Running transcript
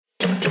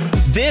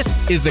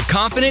This is the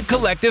Confident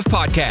Collective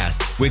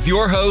Podcast with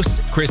your hosts,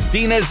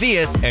 Christina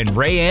Zias and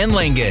Raeann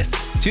Langus,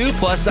 two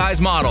plus-size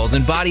models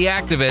and body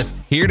activists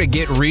here to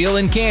get real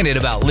and candid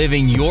about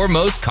living your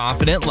most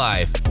confident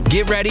life.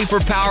 Get ready for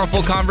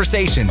powerful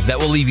conversations that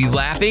will leave you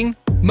laughing,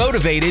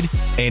 motivated,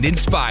 and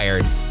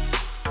inspired.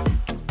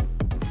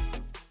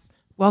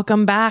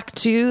 Welcome back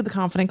to the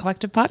Confident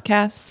Collective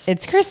Podcast.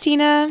 It's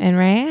Christina and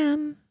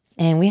Raeann.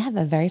 And we have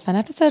a very fun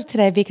episode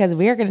today because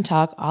we are going to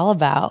talk all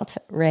about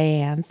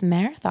Raeann's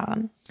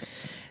marathon.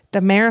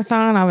 The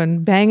marathon I've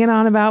been banging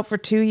on about for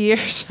 2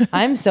 years.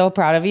 I'm so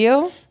proud of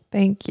you.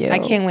 Thank you. I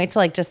can't wait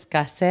to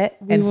discuss it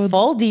in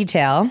full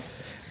detail.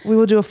 We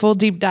will do a full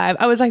deep dive.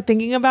 I was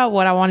thinking about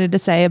what I wanted to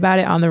say about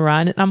it on the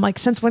run. And I'm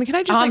since when can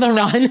I just on the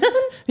run?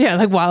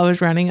 Yeah. While I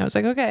was running, I was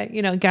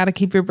okay, got to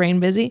keep your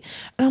brain busy.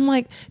 And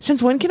I'm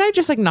since when can I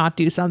just not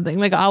do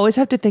something? I always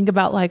have to think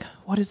about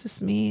what does this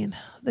mean?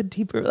 The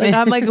deeper,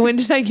 I'm when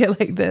did I get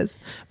like this?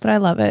 But I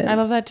love it. I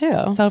love that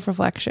too.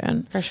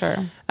 Self-reflection. For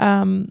sure.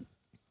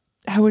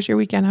 How was your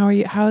weekend? How are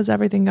you? How is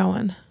everything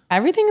going?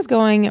 Everything's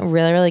going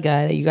really, really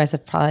good. You guys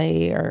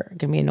probably are going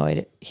to be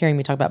annoyed hearing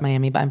me talk about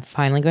Miami, but I'm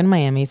finally going to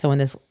Miami. So when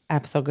this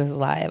episode goes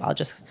live, I'll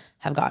just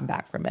have gotten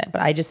back from it.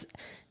 But I just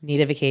need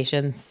a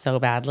vacation so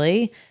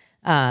badly.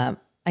 I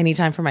need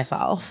time for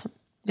myself.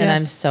 And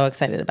I'm so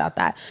excited about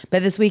that.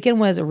 But this weekend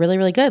was really,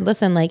 really good.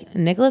 Listen,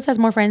 Nicholas has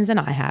more friends than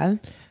I have.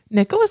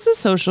 Nicholas's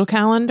social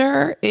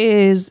calendar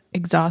is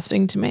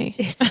exhausting to me.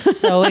 It's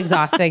so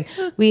exhausting.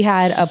 We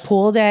had a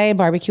pool day,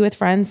 barbecue with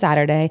friends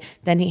Saturday.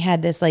 Then he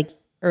had this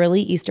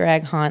early Easter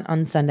egg hunt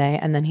on Sunday.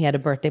 And then he had a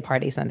birthday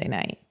party Sunday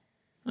night.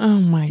 Oh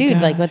my God.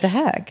 Dude, what the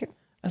heck?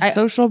 A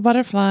social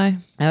butterfly.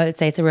 I would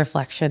say it's a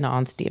reflection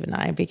on Steve and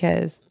I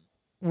because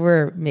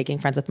we're making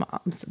friends with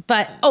moms.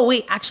 But,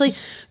 actually,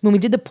 when we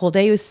did the pool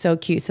day, it was so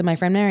cute. So my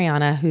friend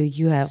Mariana, who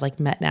you have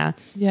met now,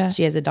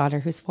 she has a daughter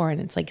who's 4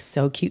 and it's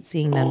so cute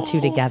seeing them two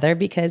together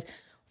because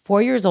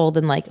 4 years old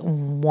and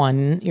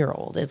 1 year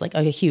old is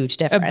a huge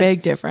difference. A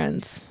big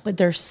difference. But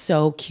they're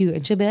so cute.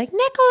 And she'll be like,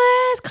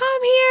 Nicholas,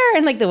 come here.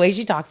 And the way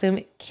she talks to him,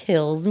 it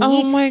kills me.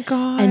 Oh my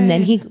God. And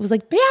then he was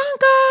like,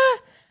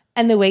 Bianca.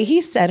 And the way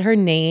he said her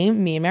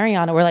name, me and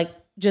Mariana were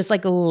just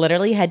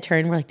literally head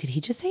turned. We're did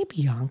he just say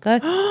Bianca?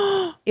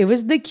 It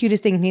was the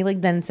cutest thing. And he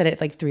then said it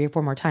 3 or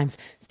 4 more times.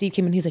 Steve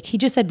came in. He's he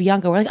just said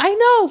Bianca. We're I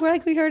know. We're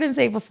we heard him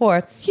say it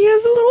before. He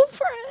has a little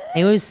friend.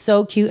 It was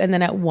so cute. And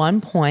then at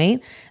one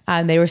point,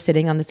 they were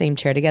sitting on the same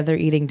chair together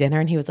eating dinner.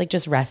 And he was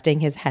just resting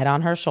his head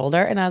on her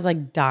shoulder. And I was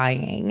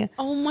dying.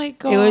 Oh my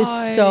God. It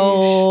was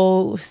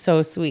so,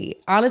 so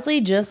sweet.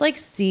 Honestly, just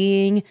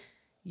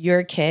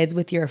your kids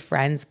with your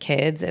friends'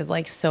 kids is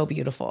so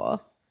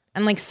beautiful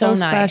and so nice,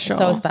 special.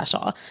 so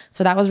special.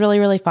 So that was really,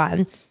 really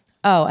fun.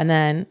 Oh, and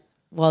then,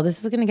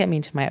 this is going to get me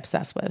into my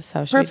obsessed with.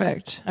 So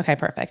perfect. Okay,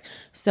 perfect.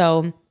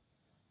 So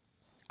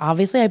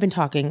obviously I've been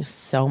talking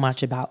so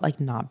much about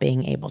not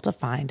being able to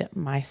find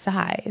my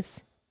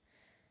size.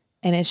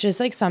 And it's just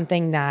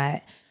something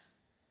that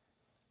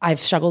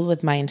I've struggled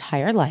with my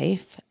entire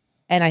life.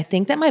 And I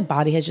think that my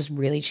body has just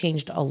really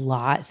changed a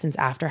lot since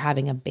after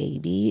having a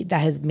baby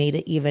that has made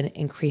it even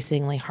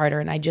increasingly harder.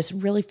 And I just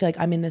really feel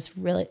I'm in this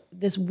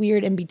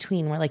weird in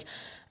between where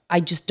I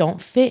just don't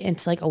fit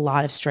into a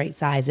lot of straight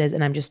sizes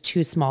and I'm just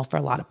too small for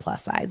a lot of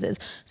plus sizes.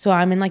 So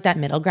I'm in that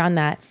middle ground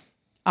that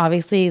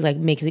obviously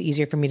makes it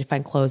easier for me to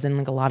find clothes than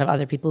a lot of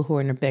other people who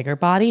are in a bigger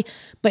body,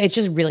 but it's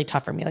just really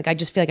tough for me. I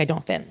just feel I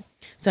don't fit.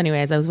 So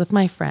anyways, I was with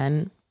my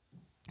friend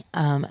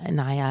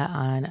Anaya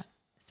on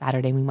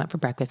Saturday. We went for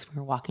breakfast. We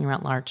were walking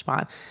around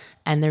Larchmont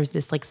and there's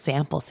this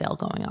sample sale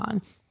going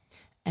on.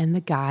 And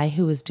the guy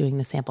who was doing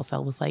the sample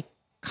sale was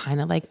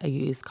kind of a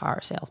used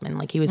car salesman.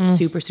 He was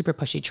super, super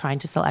pushy, trying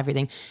to sell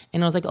everything.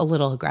 And it was a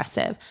little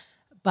aggressive.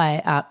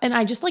 But, and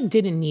I just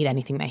didn't need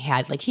anything they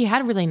had. He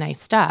had really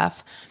nice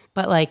stuff,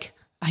 but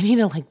I need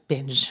to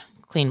binge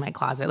clean my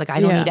closet. I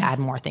don't need to add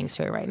more things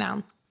to it right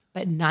now.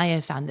 But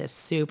Naya found this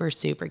super,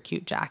 super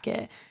cute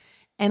jacket.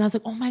 And I was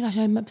oh my gosh,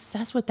 I'm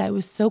obsessed with that. It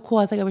was so cool.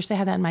 I was I wish they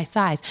had that in my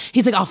size.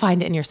 He's I'll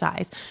find it in your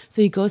size.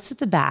 So he goes to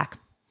the back,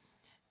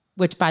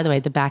 which by the way,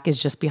 the back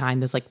is just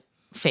behind this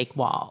fake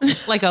wall,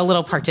 a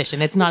little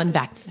partition. It's not in the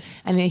back.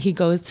 And then he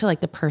goes to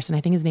the person,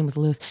 I think his name was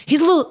Louis.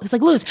 He's Louis,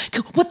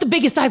 what's the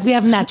biggest size we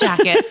have in that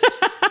jacket?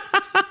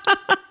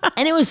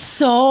 And it was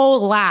so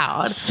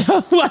loud.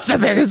 So what's the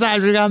biggest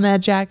size we got in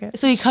that jacket?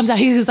 So he comes out,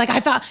 he's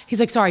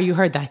he's sorry, you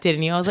heard that,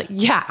 didn't you? I was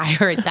yeah, I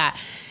heard that.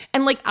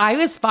 And I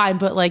was fine,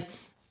 but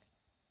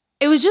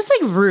it was just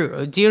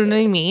rude. Do you know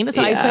what I mean?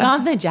 So I put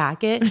on the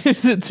jacket.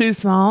 Is it too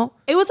small?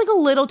 It was a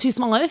little too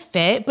small. It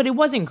fit, but it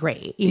wasn't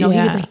great. He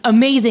was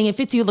amazing. It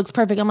fits you. It looks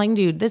perfect. I'm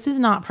dude, this is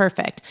not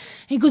perfect.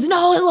 And he goes,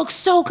 no, it looks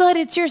so good.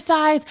 It's your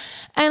size.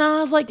 And I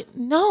was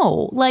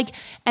no.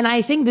 And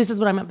I think this is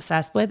what I'm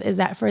obsessed with is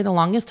that for the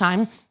longest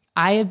time,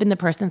 I have been the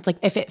person that's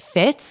if it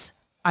fits,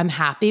 I'm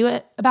happy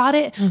about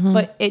it. Mm-hmm.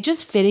 But it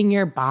just fitting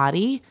your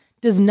body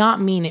does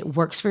not mean it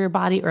works for your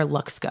body or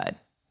looks good.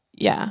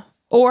 Yeah.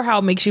 Or how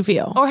it makes you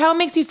feel. And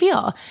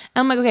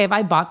I'm okay, if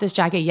I bought this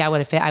jacket,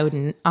 would it fit? I would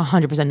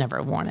 100% never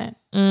have worn it.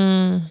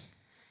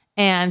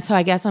 And so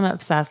I guess I'm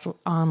obsessed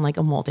on like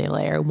a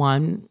multi-layer.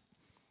 One,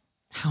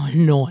 how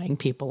annoying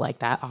people like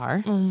that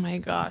are. Oh my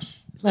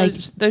gosh. Like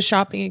the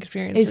shopping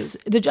experiences.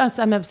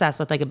 I'm obsessed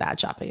with like a bad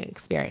shopping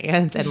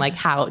experience and like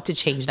how to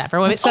change that for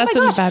women. Obsessed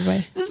in a bad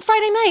way.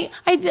 Friday night,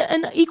 I had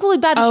an equally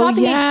bad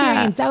shopping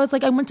experience. That was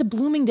like, I went to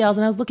Bloomingdale's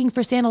and I was looking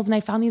for sandals and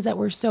I found these that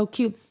were so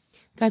cute.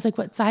 Guy's like,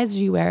 what size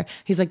do you wear?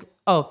 He's like,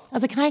 oh, I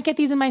was like, can I get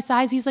these in my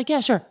size? He's like,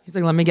 yeah, sure. He's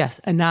like, let me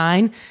guess, a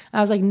 9.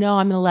 I was like, no,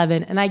 I'm an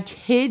 11. And I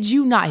kid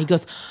you not. He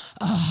goes,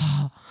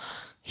 oh.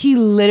 He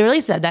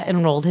literally said that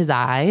and rolled his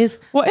eyes.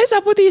 What is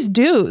up with these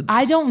dudes?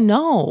 I don't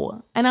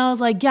know. And I was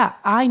like, yeah,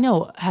 I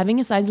know. Having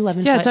a size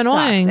 11 it's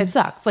annoying. Sucks. It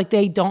sucks. Like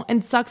they don't,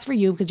 and it sucks for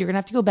you because you're going to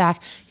have to go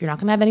back. You're not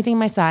going to have anything in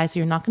my size. So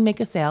you're not going to make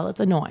a sale. It's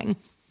annoying.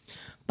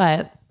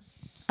 But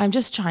I'm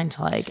just trying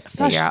to like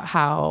figure out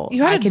how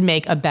I can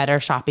make a better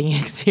shopping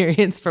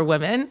experience for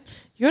women.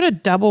 You had a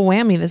double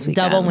whammy this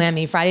weekend. Double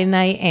whammy, Friday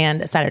night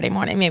and Saturday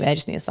morning. Maybe I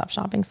just need to stop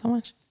shopping so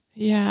much.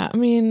 Yeah, I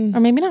mean.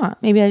 Or maybe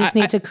not. Maybe I just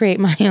need to create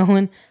my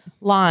own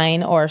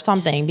line or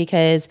something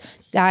because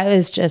that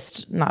is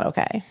just not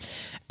okay.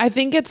 I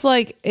think it's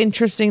like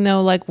interesting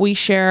though, like we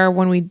share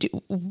when we do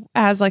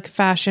as like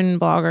fashion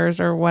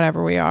bloggers or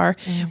whatever we are,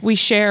 we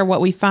share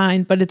what we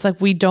find, but it's like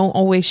we don't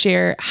always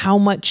share how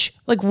much,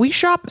 like we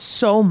shop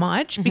so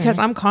much because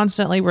I'm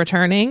constantly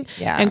returning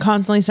and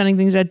constantly sending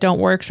things that don't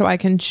work so I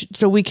can,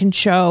 so we can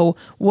show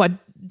what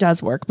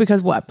does work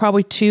because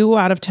probably 2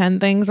 out of 10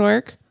 things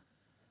work.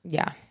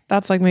 Yeah.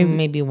 That's like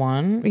maybe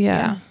 1.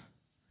 Yeah.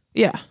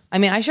 I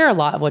mean, I share a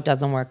lot of what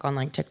doesn't work on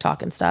like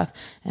TikTok and stuff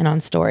and on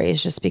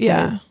stories just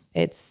because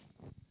it's,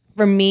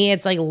 for me,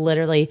 it's like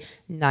literally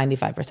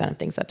 95% of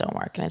things that don't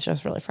work. And it's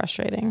just really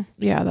frustrating.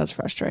 Yeah, that's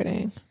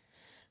frustrating.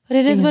 But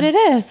it is what it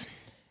is.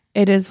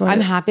 It is what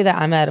I'm happy that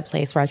I'm at a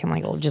place where I can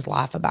like just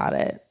laugh about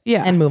it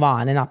and move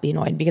on and not be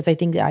annoyed because I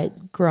think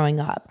that growing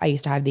up, I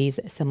used to have these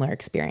similar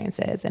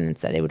experiences and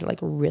instead it would like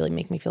really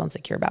make me feel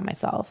insecure about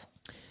myself.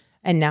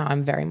 And now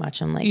I'm very much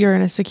in like... You're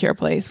in a secure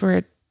place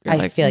where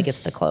I feel like it's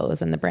the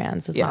clothes and the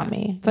brands. It's not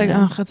me. It's like,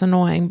 oh, it's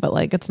annoying, but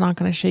like, it's not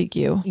going to shake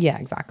you. Yeah,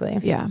 exactly.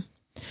 Yeah.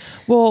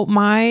 Well,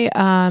 my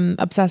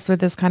obsessed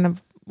with this kind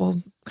of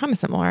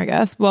similar, I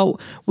guess.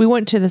 Well, we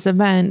went to this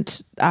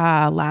event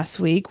last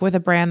week with a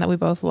brand that we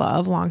both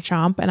love,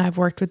 Longchamp, and I've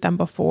worked with them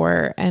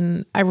before.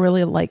 And I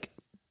really like,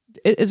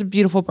 it's a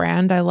beautiful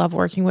brand. I love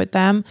working with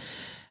them.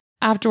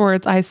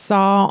 Afterwards, I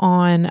saw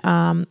on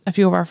a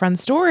few of our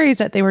friends' stories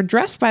that they were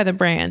dressed by the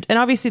brand. And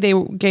obviously they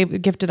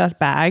gifted us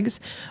bags,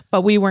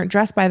 but we weren't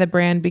dressed by the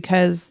brand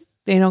because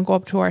they don't go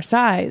up to our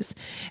size.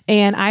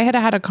 And I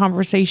had a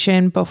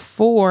conversation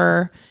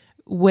before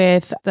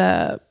with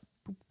the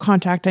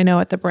contact I know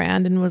at the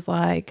brand and was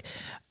like,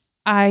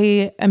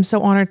 I am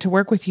so honored to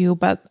work with you,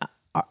 but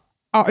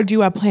do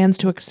you have plans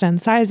to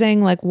extend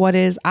sizing? Like what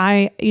is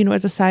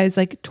as a size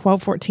like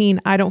 12,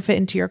 14, I don't fit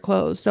into your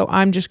clothes. So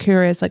I'm just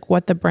curious, like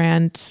what the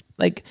brand's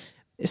like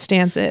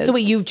stance is. So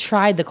wait, you've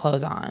tried the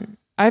clothes on?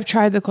 I've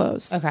tried the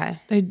clothes. Okay.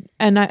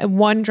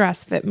 One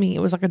dress fit me. It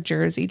was like a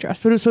jersey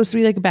dress, but it was supposed to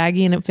be like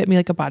baggy and it fit me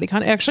like a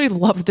bodycon. I actually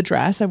loved the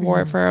dress. I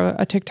wore it for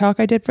a TikTok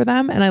I did for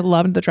them and I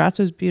loved the dress.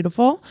 It was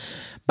beautiful,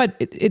 but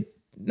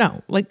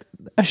like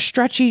a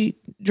stretchy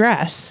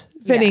dress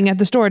fitting at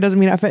the store doesn't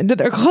mean I fit into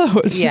their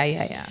clothes.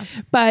 Yeah.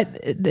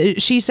 But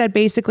she said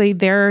basically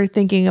they're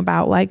thinking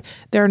about like,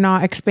 they're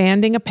not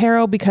expanding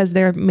apparel because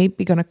they're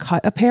maybe going to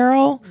cut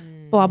apparel,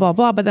 blah, blah,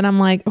 blah. But then I'm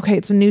like, okay,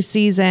 it's a new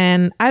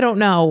season. I don't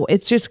know.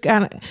 It's just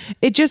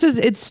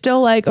it's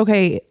still like,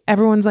 okay,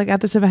 everyone's like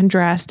at this event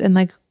dressed and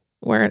like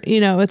where,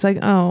 it's like,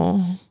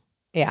 oh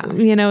yeah.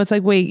 It's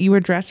like, wait, you were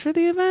dressed for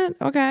the event?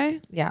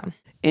 Okay. Yeah.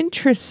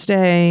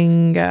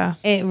 Interesting.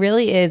 It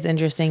really is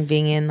interesting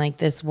being in like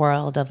this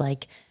world of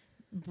like,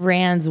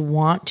 brands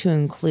want to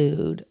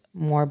include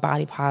more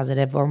body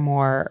positive or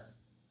more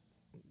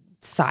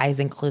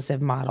size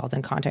inclusive models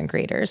and content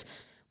creators.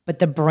 But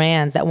the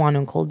brands that want to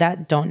include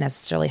that don't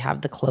necessarily have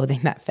the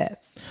clothing that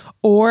fits.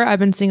 Or I've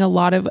been seeing a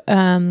lot of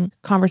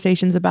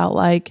conversations about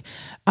like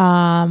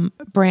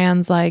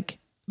brands like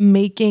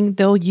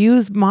they'll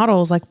use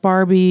models like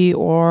Barbie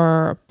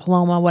or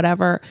Paloma,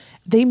 whatever.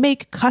 They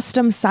make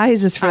custom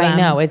sizes for them. I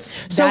know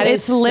it's literally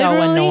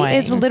so annoying.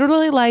 It's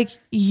literally like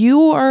you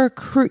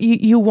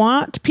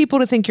want people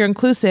to think you're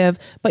inclusive,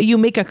 but you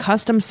make a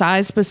custom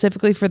size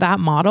specifically for that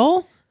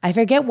model. I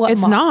forget what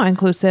it's not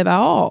inclusive at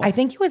all. I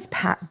think it was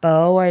Pat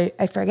Bow, or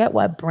I forget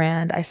what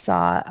brand I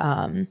saw.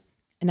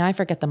 And now I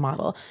forget the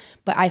model,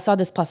 but I saw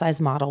this plus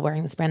size model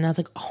wearing this brand and I was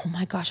like, oh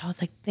my gosh. I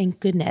was like, thank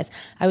goodness.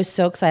 I was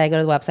so excited. I go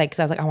to the website because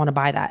I was like, I want to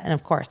buy that. And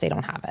of course they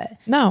don't have it.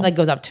 No. Like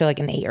goes up to like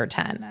an 8 or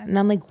 10. And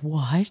I'm like,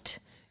 what?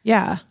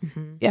 Yeah.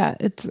 Mm-hmm. Yeah.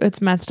 It's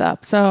messed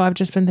up. So I've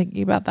just been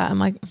thinking about that. I'm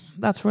like,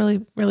 that's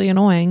really, really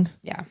annoying.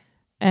 Yeah.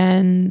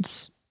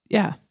 And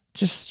yeah,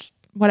 just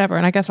whatever.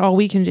 And I guess all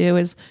we can do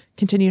is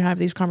continue to have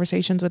these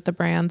conversations with the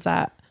brands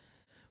that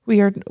we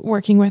are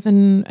working with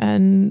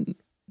and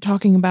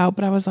talking about.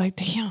 But I was like,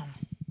 damn.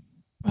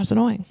 That's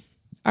annoying.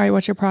 All right,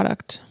 what's your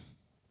product?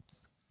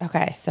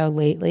 Okay, so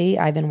lately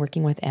I've been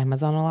working with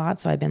Amazon a lot.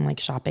 So I've been like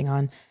shopping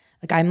on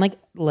Like I'm like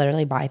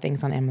literally buy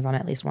things on Amazon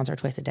at least once or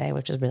twice a day,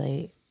 which is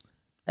really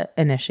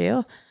an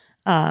issue.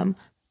 But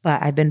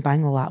I've been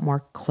buying a lot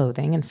more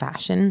clothing and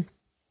fashion.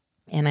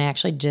 And I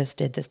actually just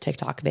did this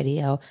TikTok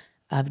video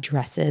of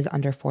dresses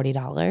under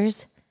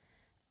 $40.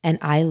 And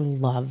I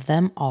love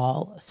them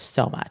all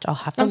so much. I'll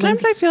have to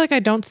Sometimes I feel like I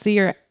don't see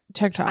your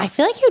TikTok. I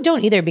feel like you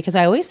don't either because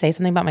I always say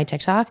something about my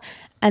TikTok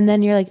and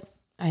then you're like,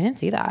 I didn't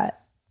see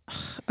that.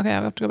 Okay,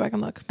 I'll have to go back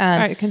and look. All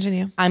right,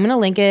 continue. I'm going to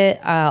link it.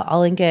 I'll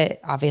link it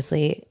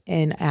obviously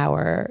in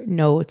our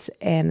notes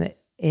and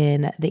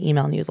in the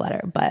email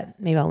newsletter, but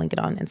maybe I'll link it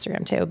on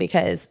Instagram too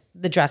because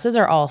the dresses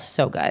are all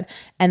so good.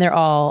 And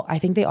I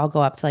think they all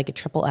go up to like a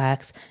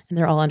XXX and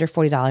they're all under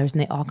 $40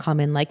 and they all come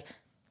in like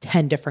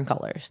 10 different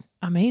colors.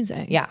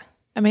 Amazing. Yeah.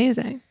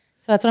 Amazing.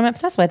 So that's what I'm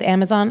obsessed with,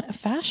 Amazon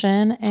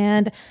fashion.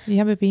 And,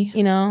 Yeah, baby.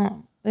 you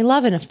know, we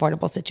love an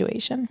affordable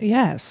situation.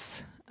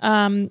 Yes.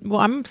 Well,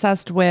 I'm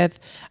obsessed with,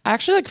 I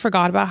actually like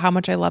forgot about how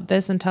much I love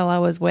this until I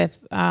was with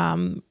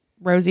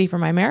Rosie for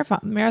my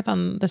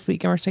marathon this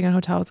week, and we're staying in a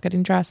hotel, I was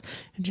getting dressed,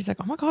 and she's like,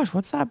 oh my gosh,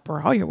 what's that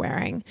bra you're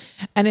wearing?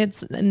 And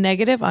it's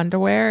negative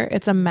underwear.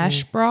 It's a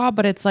mesh bra,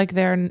 but it's like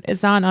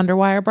it's not an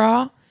underwire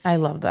bra. I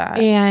love that.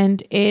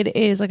 And it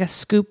is like a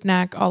scoop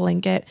neck. I'll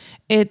link it.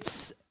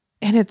 It's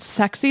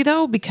sexy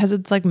though, because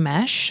it's like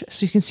mesh.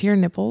 So you can see your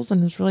nipples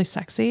and it's really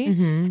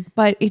sexy,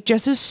 but it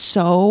just is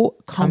so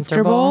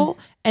comfortable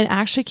and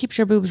actually keeps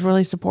your boobs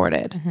really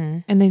supported.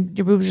 And then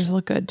your boobs just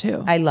look good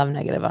too. I love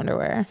negative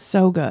underwear.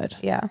 So good.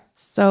 Yeah.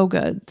 So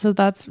good. So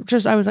that's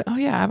just, I was like, oh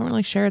yeah, I haven't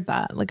really shared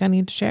that. Like I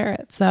need to share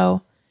it.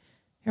 So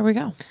here we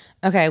go.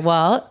 Okay.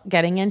 Well,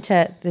 getting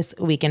into this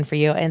weekend for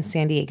you in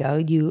San Diego,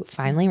 you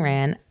finally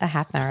ran a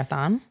half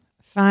marathon.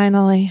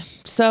 Finally.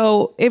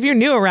 So if you're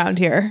new around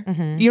here,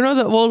 you know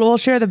that we'll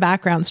share the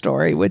background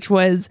story, which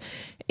was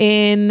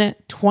in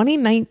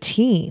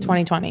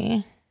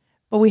 2020.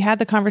 But we had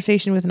the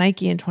conversation with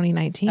Nike in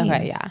 2019.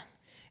 Okay, yeah.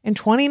 In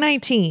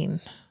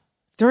 2019,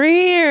 3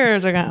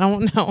 years ago, oh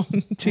no,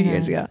 2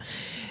 years ago,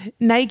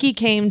 Nike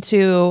came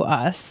to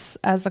us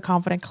as the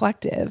Confident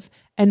Collective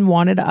and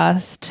wanted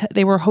us to,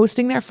 they were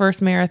hosting their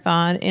first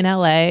marathon in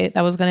LA.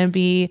 That was going to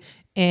be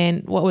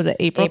in, what was it,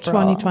 April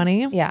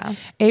 2020? Yeah.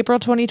 April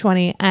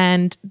 2020.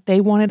 And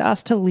they wanted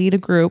us to lead a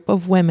group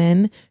of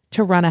women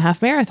to run a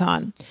half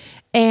marathon.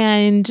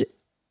 And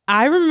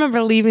I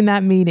remember leaving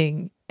that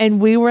meeting and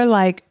we were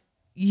like,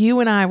 you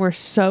and I were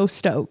so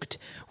stoked.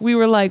 We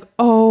were like,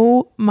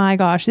 oh my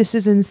gosh, this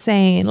is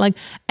insane. Like,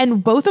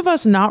 and both of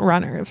us not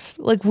runners.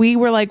 Like we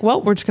were like,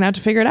 well, we're just gonna have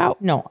to figure it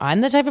out. No,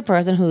 I'm the type of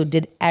person who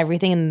did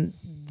everything in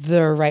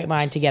their right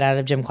mind to get out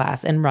of gym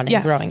class and running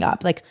growing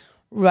up. Like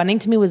running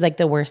to me was like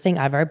the worst thing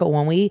ever. But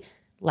when we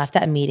left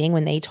that meeting,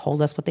 when they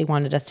told us what they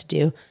wanted us to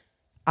do,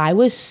 I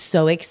was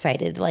so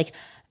excited. Like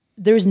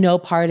there's no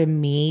part of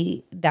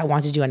me that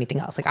wants to do anything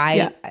else. Like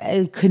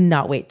I could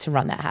not wait to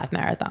run that half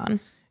marathon.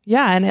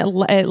 Yeah. And it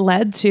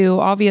led to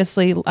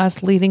obviously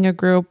us leading a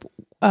group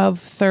of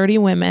 30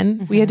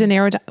 women. We had to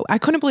narrow it down. I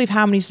couldn't believe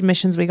how many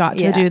submissions we got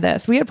to do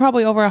this. We had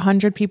probably over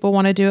 100 people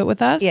want to do it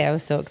with us. Yeah, it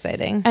was so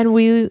exciting. And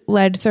we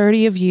led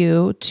 30 of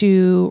you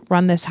to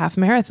run this half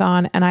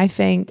marathon. And I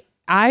think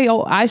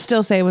I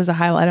still say it was a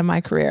highlight of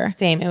my career.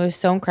 Same. It was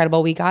so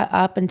incredible. We got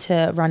up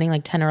into running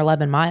like 10 or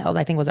 11 miles,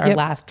 I think was our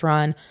last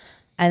run.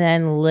 And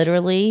then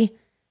literally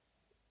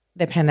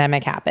the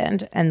pandemic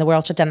happened and the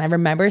world shut down. I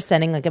remember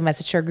sending like a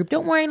message to our group,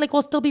 don't worry, like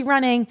we'll still be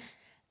running.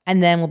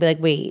 And then we'll be like,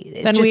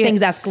 wait,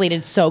 things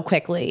escalated so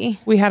quickly.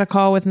 We had a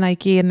call with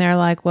Nike and they're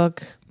like,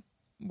 look,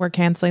 we're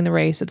canceling the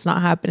race. It's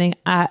not happening.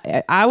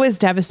 I was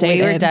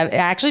devastated. It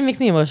actually makes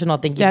me emotional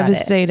thinking about it.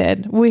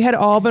 Devastated. We had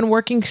all been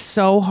working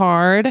so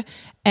hard.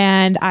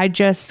 And I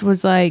just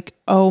was like,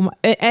 oh,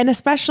 and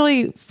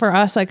especially for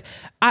us, like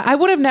I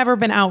would have never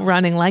been out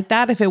running like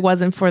that if it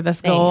wasn't for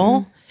this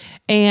goal.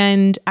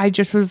 And I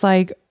just was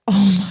like,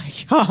 oh my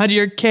God,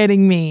 you're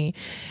kidding me.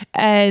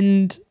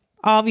 And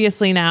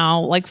obviously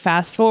now, like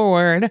fast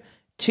forward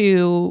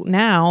to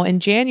now in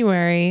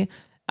January,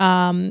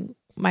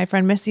 my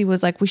friend Missy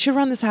was like, we should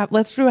run this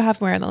let's do a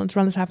half marathon. Let's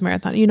run this half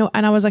marathon,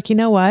 and I was like, you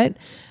know what?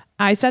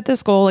 I set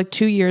this goal like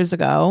 2 years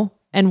ago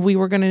and we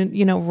were going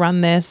to,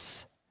 run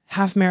this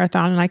half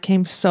marathon and I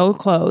came so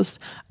close.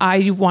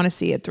 I want to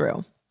see it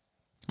through.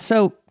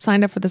 So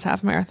signed up for this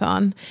half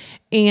marathon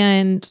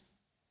and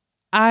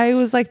I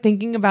was like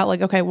thinking about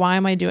like, okay, why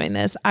am I doing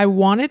this? I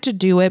wanted to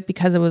do it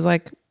because it was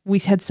like, we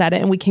had said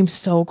it and we came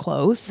so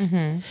close.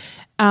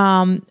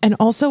 And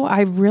also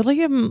I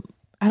really am,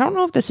 I don't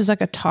know if this is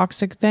like a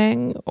toxic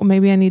thing or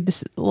maybe I need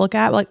to look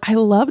at, like, I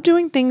love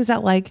doing things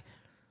that like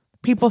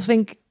people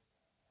think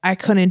I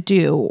couldn't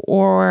do,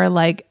 or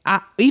like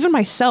even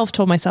myself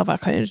told myself I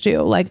couldn't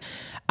do. Like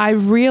I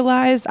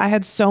realized I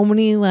had so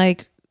many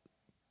like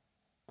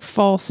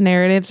false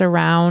narratives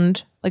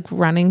around like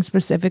running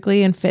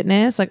specifically and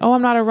fitness, like, oh,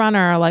 I'm not a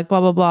runner, like blah,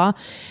 blah, blah.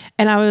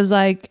 And I was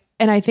like,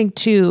 and I think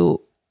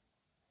too,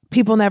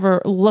 people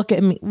never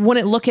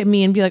wouldn't look at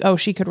me and be like, oh,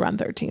 she could run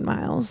 13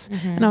 miles.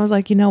 And I was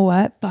like, you know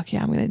what? Fuck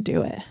yeah, I'm going to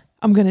do it.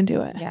 I'm going to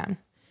do it.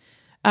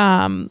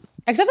 Yeah.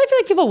 Except I feel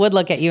like people would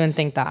look at you and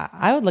think that.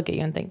 I would look at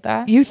you and think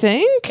that. You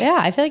think? Yeah,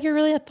 I feel like you're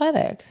really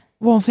athletic.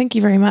 Well, thank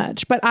you very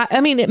much. But I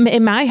mean,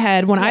 in my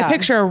head, when I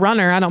picture a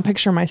runner, I don't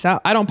picture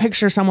myself. I don't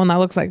picture someone that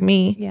looks like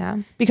me. Yeah.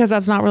 Because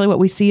that's not really what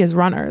we see as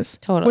runners.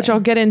 Totally. Which I'll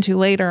get into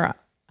later.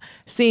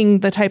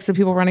 Seeing the types of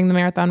people running the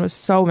marathon was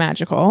so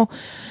magical.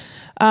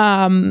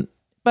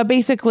 But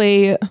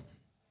basically,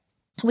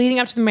 leading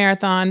up to the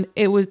marathon,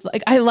 it was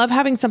like, I love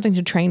having something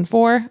to train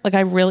for. Like,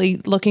 I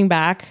really, looking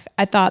back,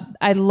 I thought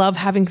I love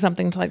having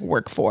something to like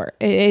work for.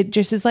 It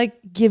just is like,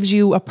 gives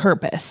you a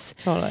purpose.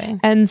 Totally.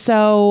 And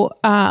so,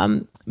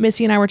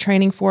 Missy and I were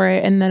training for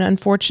it. And then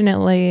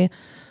unfortunately,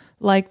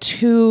 like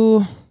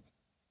a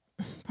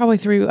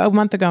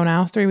month ago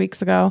now, 3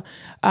 weeks ago,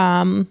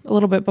 a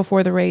little bit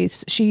before the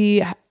race,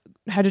 she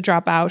had to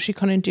drop out. She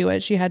couldn't do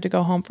it. She had to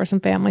go home for some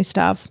family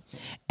stuff.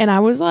 And I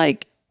was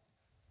like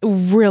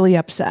really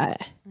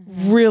upset,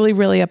 really,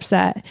 really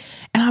upset.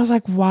 And I was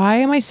like, why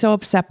am I so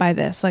upset by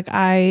this? Like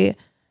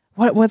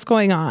what's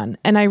going on?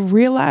 And I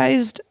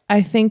realized,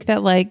 I think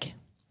that like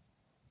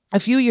a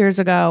few years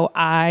ago,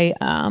 I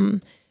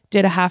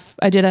did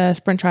a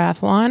sprint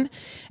triathlon,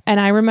 and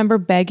I remember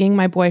begging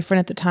my boyfriend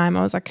at the time.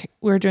 I was like,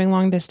 we were doing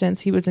long distance.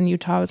 He was in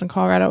Utah. I was in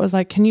Colorado. I was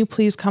like, can you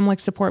please come like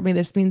support me?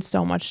 This means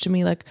so much to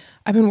me. Like,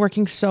 I've been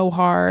working so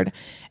hard.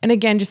 And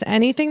again, just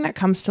anything that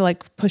comes to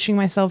like pushing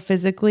myself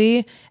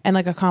physically and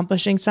like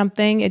accomplishing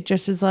something, it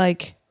just is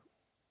like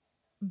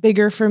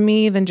bigger for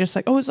me than just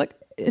like,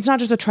 it's not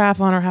just a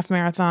triathlon or half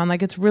marathon.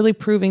 Like, it's really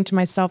proving to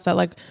myself that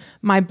like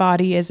my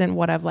body isn't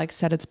what I've like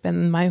said it's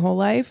been my whole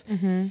life.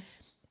 Mm-hmm.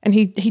 And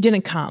he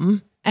didn't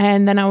come.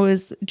 And then I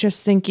was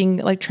just thinking,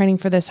 like, training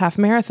for this half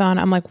marathon,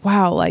 I'm like,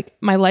 wow, like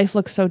my life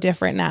looks so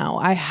different now.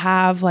 I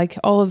have like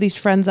all of these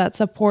friends that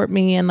support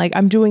me, and like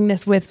I'm doing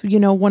this with, you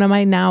know, one of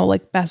my now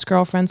like best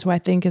girlfriends who I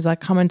think is like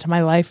come into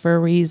my life for a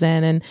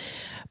reason, and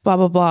blah,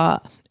 blah, blah.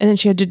 And then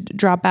she had to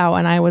drop out,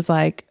 and I was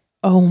like,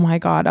 oh my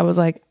God. I was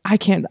like,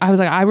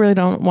 I really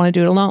don't want to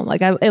do it alone.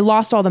 Like it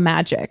lost all the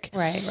magic.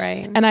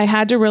 Right. And I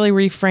had to really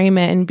reframe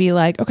it and be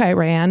like, okay,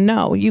 Raeann,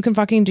 no, you can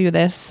fucking do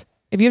this.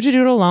 If you have to do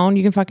it alone,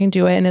 you can fucking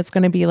do it. And it's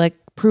going to be like,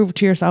 prove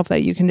to yourself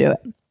that you can do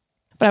it.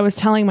 But I was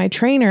telling my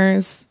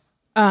trainers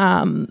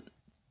that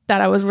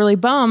I was really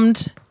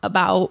bummed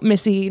about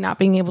Missy not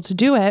being able to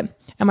do it.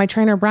 And my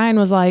trainer, Brian,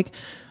 was like,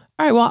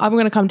 all right, well, I'm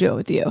going to come do it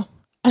with you.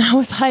 And I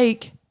was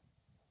like,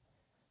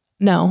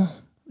 no,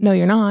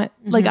 you're not.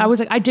 Mm-hmm. Like, I was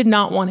like, I did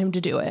not want him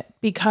to do it,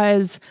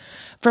 because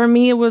for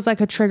me, it was like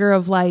a trigger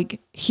of like,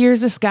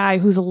 here's this guy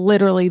who's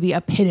literally the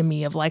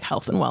epitome of like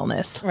health and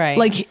wellness. Right.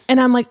 Like,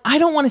 and I'm like, I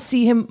don't want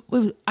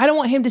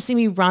him to see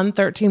me run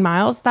 13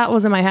 miles. That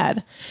was in my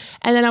head.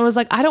 And then I was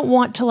like, I don't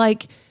want him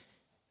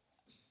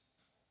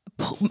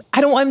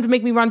to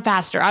make me run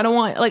faster.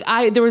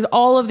 There was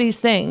all of these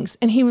things.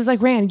 And he was like,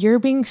 Raeann, you're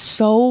being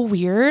so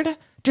weird.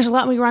 Just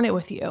let me run it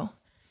with you.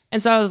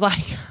 And so I was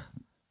like,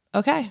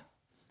 okay.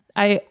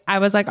 I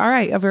was like, all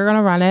right, if we're going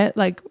to run it,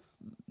 like,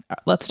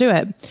 let's do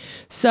it.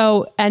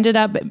 So ended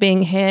up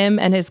being him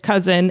and his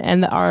cousin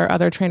and our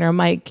other trainer,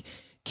 Mike,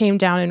 came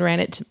down and ran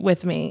it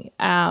with me.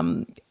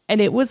 And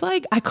it was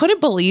like, I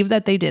couldn't believe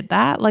that they did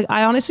that. Like,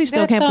 I honestly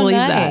still can't believe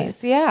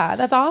that. Yeah,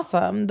 that's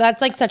awesome.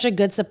 That's like such a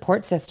good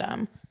support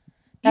system.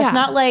 That's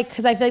not like,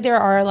 because I feel like there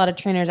are a lot of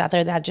trainers out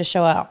there that just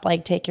show up,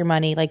 like take your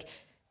money, like,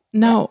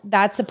 no,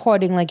 that's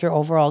supporting like your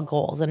overall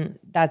goals, and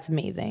that's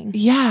amazing.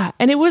 Yeah.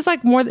 And it was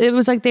like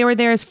they were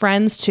there as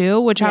friends too,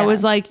 which I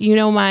was like, you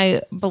know,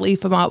 my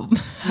belief about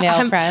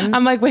male friends.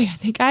 I'm like, wait, I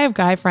think I have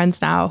guy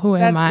friends now. Who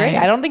am I? That's great.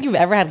 I don't think you've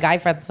ever had guy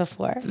friends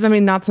before. I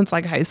mean, not since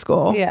like high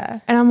school. Yeah.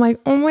 And I'm like,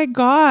 oh my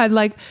God,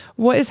 like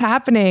what is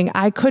happening?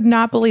 I could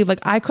not believe, like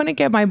I couldn't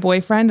get my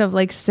boyfriend of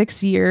like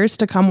 6 years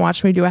to come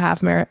watch me do a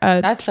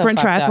sprint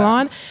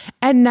triathlon.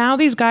 And now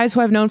these guys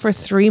who I've known for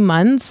 3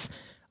 months,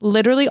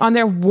 literally on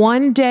their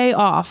one day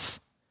off,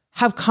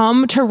 have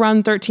come to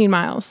run 13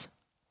 miles.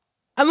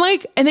 I'm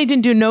like, and they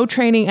didn't do no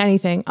training,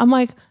 anything. I'm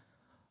like,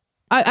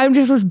 I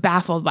just was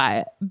baffled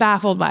by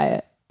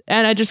it.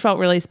 And I just felt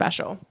really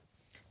special.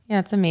 Yeah,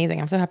 it's amazing.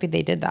 I'm so happy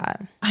they did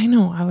that. I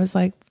know. I was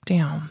like,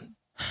 damn.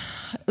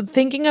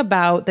 Thinking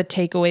about the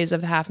takeaways of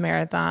the half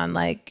marathon,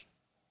 like,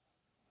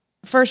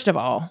 first of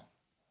all,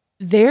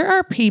 there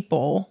are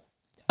people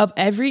of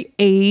every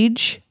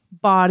age,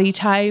 body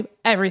type,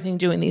 everything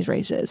doing these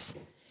races.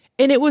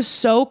 And it was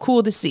so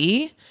cool to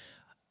see.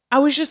 I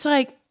was just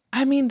like,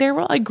 I mean, there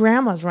were like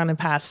grandmas running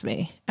past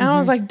me. And I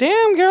was like,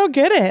 damn, girl,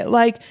 get it.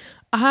 Like,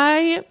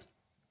 I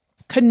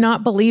could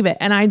not believe it.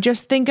 And I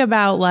just think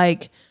about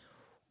like,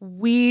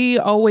 we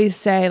always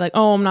say like,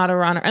 oh, I'm not a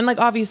runner. And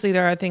like, obviously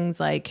there are things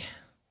like,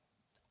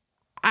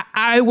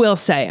 I will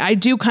say, I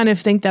do kind of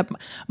think that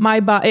my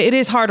body, it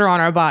is harder on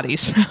our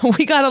bodies.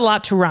 We got a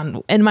lot to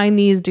run, and my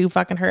knees do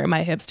fucking hurt and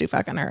my hips do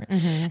fucking hurt.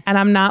 And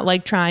I'm not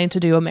like trying to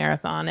do a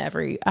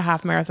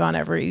half marathon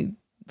every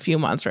few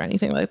months or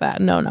anything like that.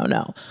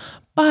 No.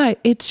 But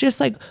it's just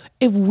like,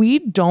 if we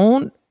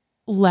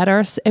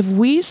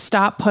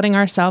stop putting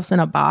ourselves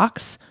in a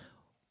box,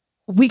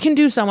 we can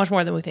do so much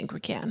more than we think we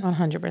can.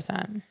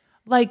 100%.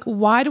 Like,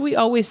 why do we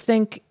always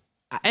think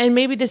and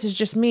maybe this is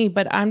just me,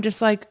 but I'm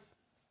just like,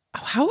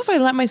 how have I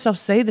let myself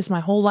say this my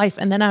whole life?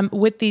 And then I'm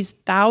with these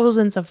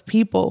thousands of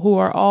people who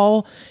are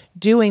all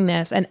doing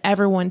this, and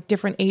everyone,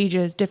 different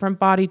ages, different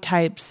body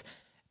types,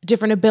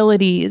 different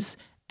abilities.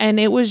 And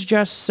it was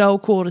just so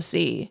cool to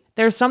see.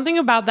 There's something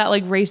about that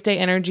like race day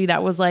energy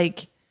that was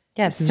like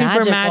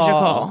super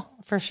magical.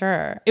 For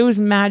sure. It was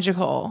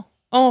magical.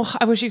 Oh,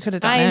 I wish you could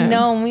have done it. I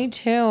know, me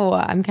too.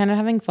 I'm kind of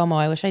having FOMO.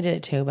 I wish I did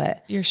it too,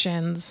 but Your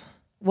shins.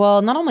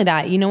 well, not only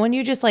that, when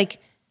you just like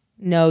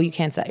know you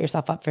can't set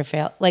yourself up for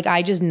fail. Like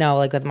I just know,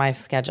 like with my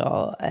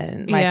schedule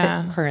and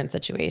my current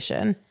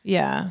situation,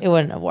 Yeah. it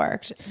wouldn't have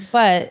worked.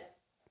 But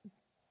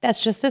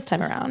that's just this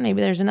time around.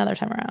 Maybe there's another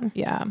time around.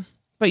 Yeah.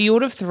 But you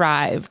would have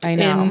thrived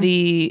in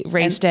the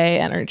race day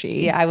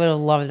energy. Yeah, I would have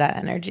loved that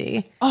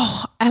energy.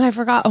 Oh, and I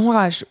forgot. Oh my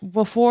gosh.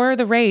 Before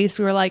the race,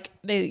 we were like,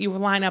 you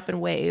would line up in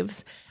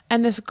waves.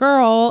 And this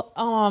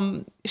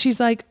girl,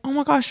 she's like, oh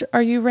my gosh,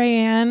 are you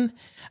Raeann?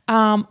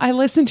 I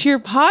listened to your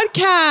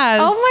podcast.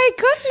 Oh my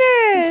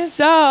goodness.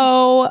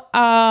 So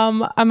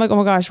I'm like, oh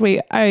my gosh,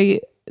 wait, I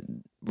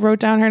wrote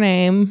down her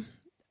name.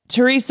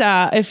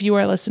 Teresa, if you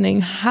are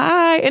listening,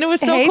 hi. And it was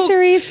so cool.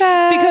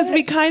 Teresa. Because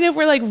we kind of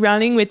were like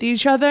running with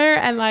each other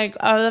and like,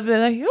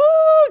 like,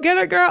 ooh, get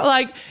a girl.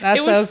 Like,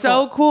 it was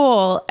so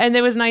cool. And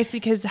it was nice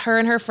because her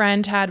and her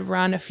friend had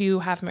run a few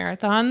half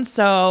marathons.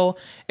 So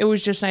it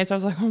was just nice. I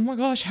was like, oh my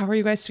gosh, how are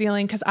you guys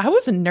feeling? Because I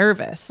was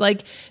nervous.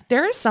 Like,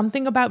 there is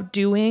something about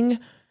doing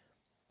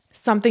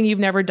something you've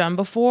never done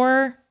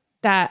before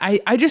that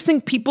I just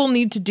think people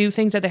need to do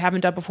things that they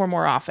haven't done before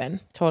more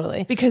often.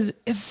 Totally. Because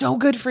it's so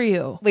good for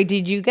you. Wait,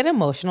 did you get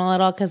emotional at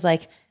all? Because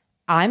like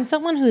I'm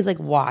someone who's like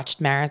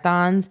watched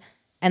marathons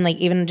and like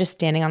even just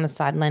standing on the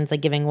sidelines, like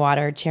giving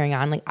water, cheering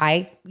on. Like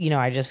I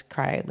just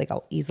cry like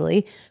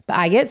easily, but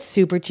I get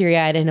super teary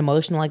eyed and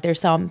emotional. Like there's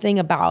something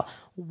about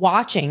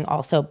watching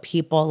also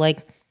people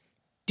like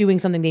doing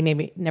something they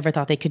maybe never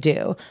thought they could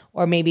do,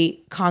 or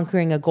maybe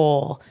conquering a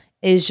goal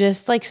is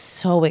just like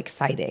so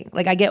exciting.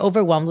 Like I get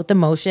overwhelmed with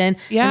emotion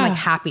and like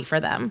happy for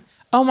them.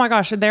 Oh my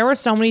gosh. There were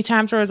so many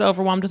times where I was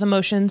overwhelmed with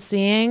emotion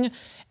seeing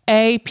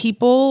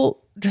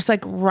people just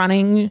like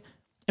running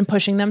and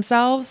pushing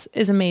themselves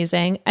is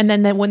amazing. And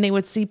then when they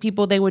would see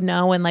people they would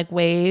know and like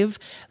wave,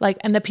 like,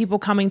 and the people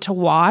coming to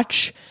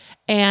watch,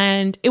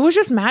 and it was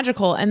just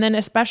magical. And then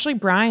especially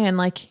Brian,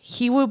 like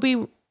he would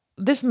be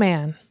this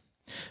man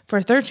for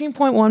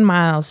 13.1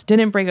 miles,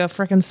 didn't break a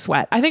freaking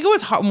sweat. I think it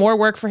was more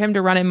work for him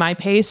to run at my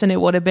pace than it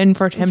would have been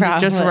for him to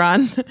just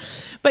run.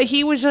 But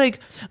he was like,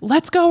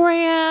 let's go,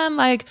 Raeann.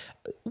 Like,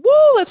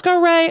 woo, let's go,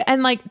 Ray.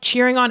 And like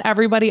cheering on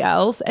everybody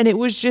else. And it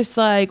was just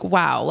like,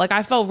 wow. Like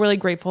I felt really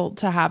grateful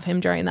to have him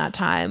during that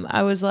time.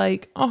 I was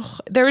like, oh,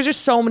 there was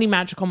just so many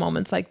magical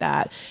moments like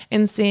that.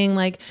 And seeing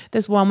like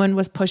this woman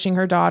was pushing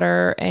her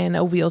daughter in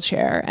a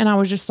wheelchair. And I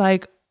was just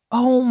like,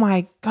 oh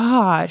my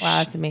gosh. Wow,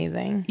 that's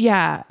amazing.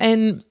 Yeah.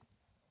 And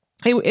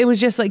it was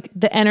just like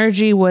the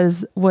energy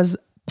was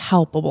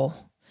palpable.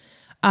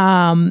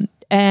 And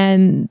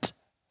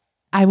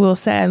I will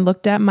say I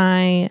looked at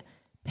my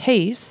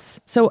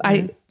pace. So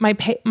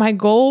my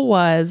goal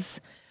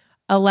was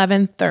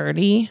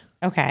 11:30.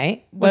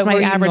 Okay. What were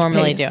you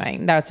normally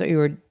doing? That's what you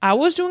were. I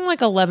was doing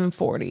like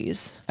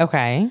 11:40s.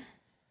 Okay.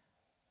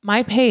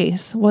 My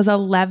pace was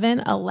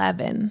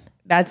 11:11.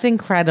 That's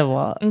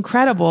incredible.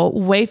 Incredible.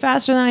 Way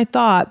faster than I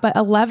thought. But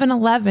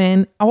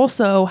 11:11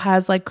 also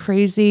has like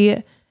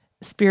crazy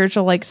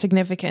spiritual like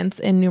significance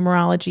in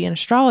numerology and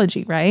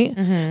astrology, right?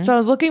 Mm-hmm. So I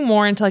was looking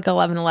more into like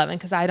 11:11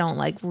 because I don't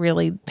like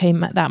really pay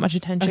that much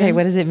attention. Okay,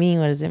 what does it mean?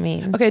 What does it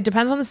mean? Okay, it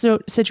depends on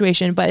the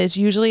situation, but it's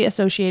usually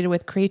associated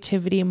with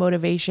creativity,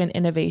 motivation,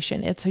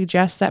 innovation. It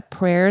suggests that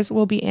prayers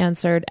will be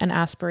answered and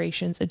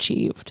aspirations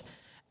achieved.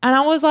 And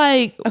I was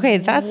like, okay,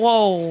 that's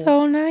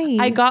so nice.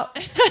 I got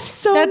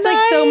that's like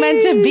so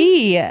meant to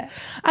be.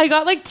 I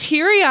got like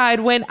teary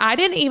eyed when I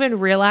didn't even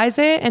realize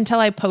it until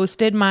I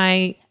posted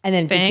my and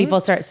then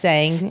people start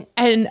saying,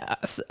 and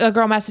a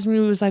girl messaged me,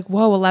 was like,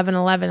 whoa,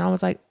 11:11. I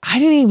was like, I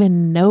didn't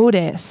even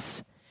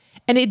notice.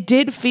 And it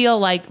did feel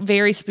like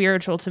very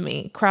spiritual to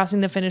me,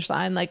 crossing the finish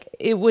line. Like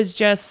it was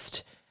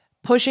just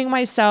pushing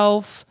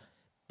myself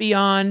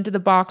beyond the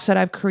box that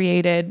I've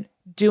created,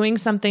 doing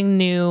something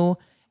new,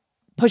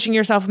 pushing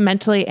yourself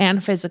mentally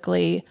and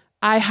physically.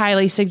 I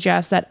highly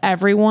suggest that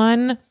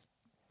everyone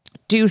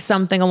do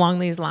something along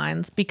these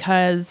lines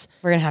because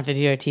we're going to have to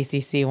do a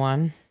TCC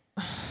one.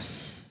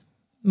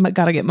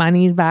 Got to get my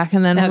knees back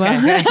and then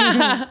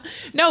okay.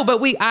 No,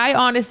 but I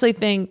honestly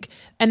think,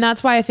 and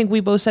that's why I think we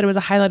both said it was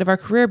a highlight of our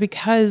career,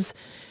 because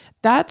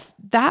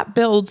that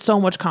builds so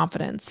much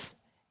confidence,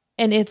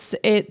 and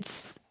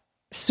it's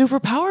super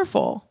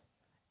powerful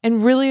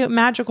and really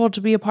magical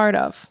to be a part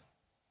of.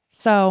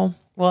 So,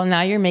 well,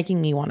 now you're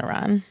making me want to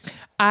run.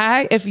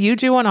 If you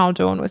do one, I'll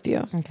do one with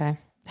you. Okay.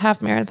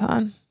 Half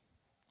marathon.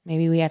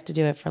 Maybe we have to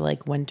do it for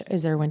like winter.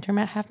 Is there winter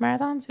half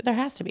marathons? There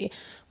has to be.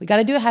 We got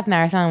to do a half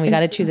marathon. We got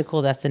to choose a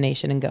cool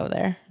destination and go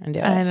there and do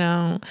it. I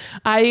know.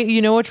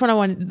 You know which one I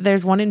want?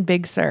 There's one in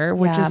Big Sur,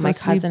 which is my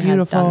cousin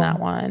has done that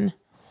one.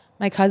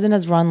 My cousin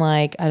has run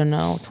like, I don't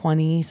know,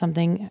 20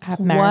 something half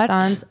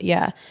marathons.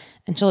 Yeah.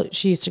 And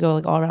she used to go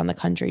like all around the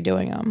country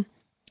doing them.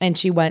 And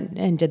she went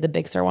and did the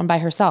Big Sur one by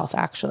herself,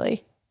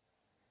 actually.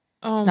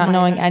 Oh, not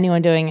knowing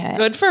anyone doing it.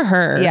 Good for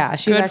her. Yeah.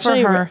 She's good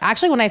actually, for her.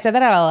 Actually, when I said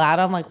that out loud,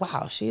 I'm like,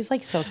 wow, she's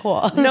like so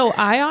cool. No,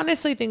 I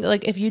honestly think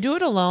like if you do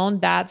it alone,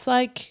 that's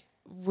like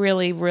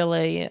really,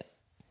 really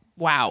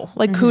wow.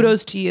 Like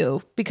kudos to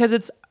you, because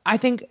it's, I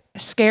think,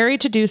 scary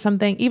to do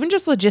something, even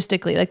just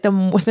logistically. Like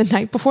the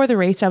night before the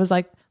race, I was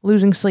like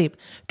losing sleep.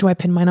 Do I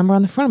pin my number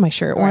on the front of my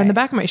shirt or on the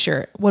back of my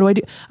shirt? What do I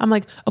do? I'm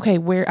like, okay,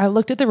 I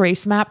looked at the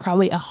race map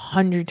probably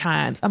 100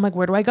 times. I'm like,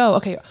 where do I go?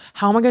 Okay,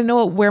 how am I going to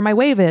know where my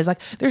wave is? Like,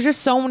 there's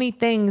just so many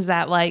things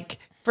that, like,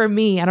 for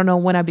me, I don't know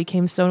when I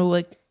became so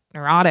like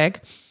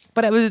neurotic,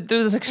 but it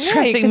was like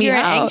stressing me you're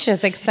out.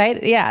 Anxious,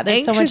 excited. Yeah,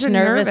 there's so much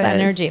nervous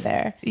energy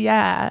there.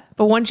 Yeah,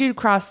 but once you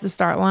cross the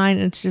start line,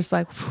 it's just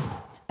like, whew.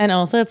 And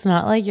also, it's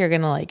not like you're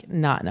gonna like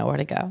not know where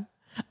to go.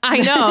 I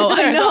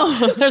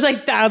know. There's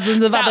like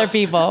thousands of other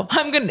people.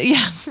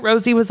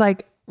 Rosie was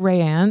like,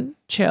 Raeann,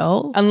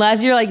 chill.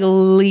 Unless you're like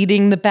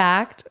leading the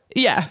pack.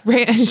 Yeah.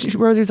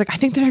 Rosie was like, I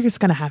think they're just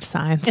going to have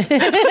signs.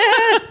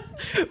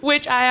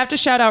 Which I have to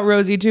shout out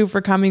Rosie too for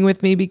coming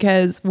with me,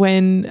 because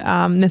when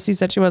Missy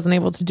said she wasn't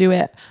able to do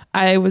it,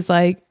 I was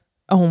like,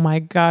 oh my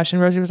gosh.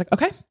 And Rosie was like,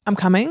 okay, I'm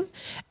coming.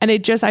 And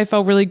I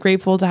felt really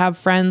grateful to have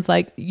friends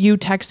like you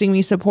texting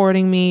me,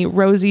 supporting me,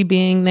 Rosie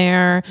being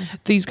there,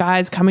 these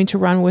guys coming to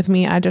run with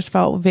me. I just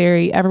felt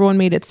everyone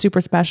made it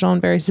super special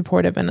and very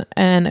supportive.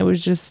 And it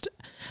was just,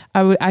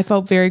 I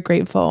felt very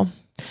grateful.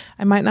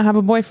 I might not have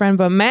a boyfriend,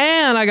 but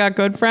man, I got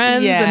good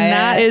friends.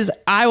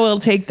 I will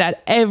take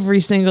that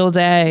every single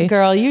day.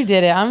 Girl, you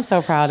did it. I'm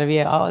so proud of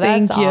you. Oh,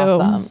 that's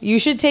awesome. You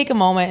should take a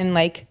moment and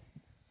like,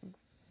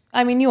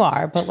 I mean, you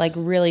are, but like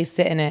really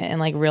sit in it and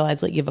like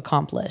realize what you've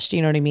accomplished.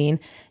 You know what I mean?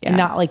 Yeah. And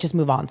not like just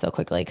move on so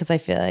quickly. Cause I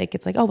feel like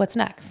it's like, oh, what's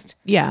next?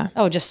 Yeah.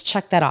 Oh, just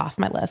check that off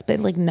my list. But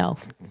like, no.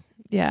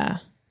 Yeah.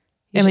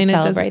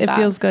 It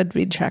feels good to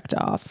be checked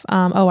off.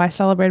 I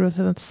celebrated with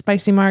a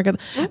spicy marg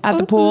at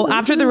the pool.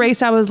 After the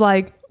race, I was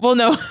like, well,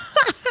 no,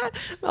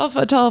 I'll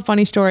tell a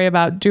funny story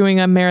about doing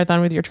a marathon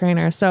with your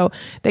trainer. So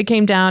they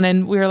came down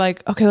and we were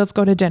like, okay, let's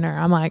go to dinner.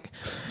 I'm like,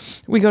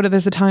 we go to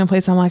this Italian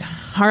place. I'm like,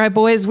 all right,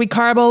 boys, we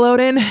carbo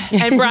loading.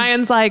 And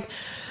Brian's like,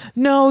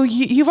 no,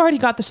 you've already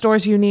got the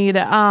stores you need.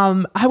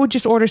 I would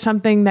just order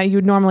something that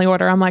you'd normally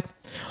order. I'm like,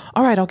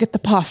 all right, I'll get the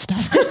pasta.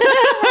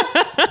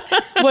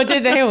 What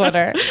did they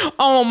order?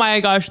 Oh my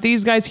gosh,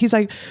 these guys, he's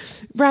like,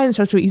 Brian's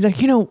so sweet. He's like,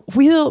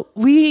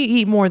 we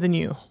eat more than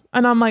you.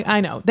 And I'm like, I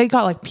know. They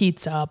got like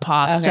pizza,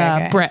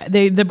 pasta, bread.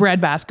 The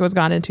bread basket was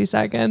gone in 2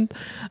 seconds.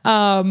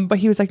 But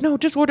he was like, no,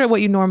 just order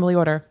what you normally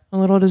order. A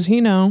little does he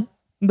know,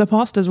 the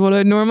pasta is what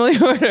I normally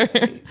order.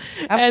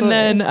 And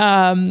then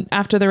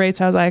after the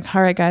race, I was like,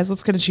 all right, guys,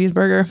 let's get a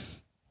cheeseburger.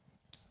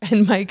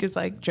 And Mike is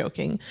like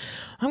joking,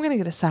 I'm going to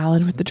get a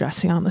salad with the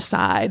dressing on the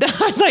side.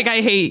 I was like,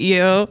 I hate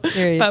you.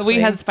 Seriously. But we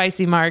had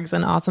spicy margs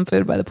and awesome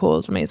food by the pool. It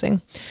was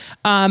amazing.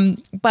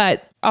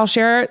 But I'll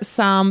share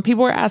some.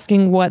 People were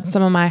asking what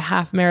some of my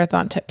half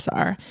marathon tips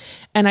are.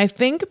 And I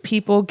think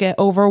people get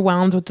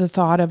overwhelmed with the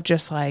thought of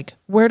just like,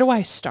 where do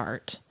I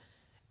start?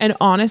 And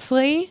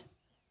honestly,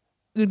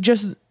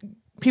 just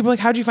people are like,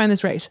 how'd you find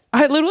this race?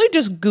 I literally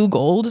just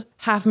Googled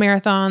half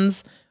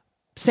marathons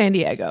San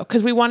Diego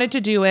because we wanted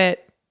to do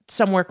it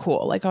somewhere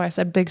cool. Like, I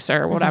said, Big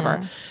Sur,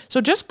 whatever. So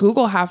just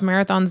Google half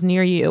marathons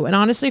near you. And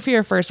honestly, for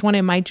your first one,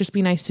 it might just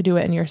be nice to do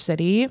it in your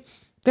city.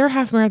 There are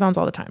half marathons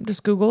all the time.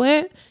 Just Google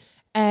it.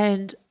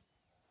 And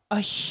a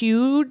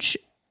huge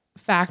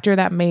factor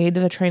that made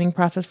the training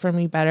process for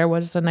me better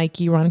was the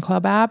Nike Run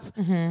Club app.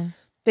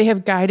 They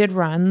have guided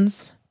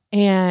runs.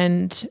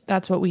 And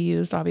that's what we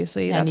used,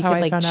 obviously. Yeah, that's how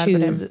I found out.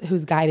 Choose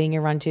who's guiding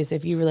your run too. So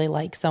if you really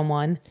like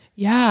someone.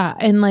 Yeah.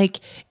 And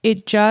like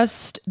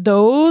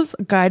those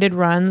guided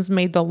runs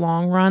made the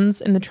long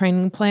runs in the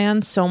training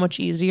plan so much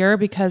easier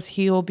because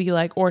he'll be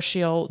like, or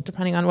she'll,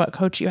 depending on what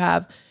coach you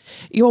have,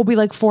 you'll be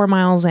like 4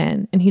 miles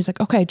in and he's like,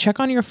 okay, check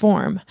on your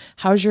form.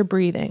 How's your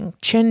breathing?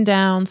 Chin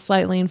down,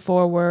 slight lean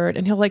forward.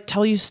 And he'll like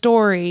tell you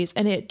stories.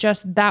 And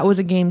that was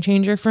a game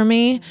changer for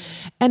me.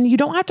 And you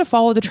don't have to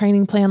follow the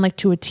training plan like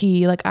to a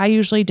T. Like I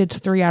usually did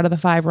 3 out of the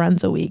 5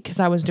 runs a week because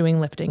I was doing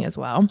lifting as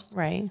well.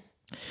 Right.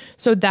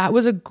 So that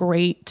was a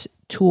great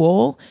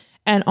tool.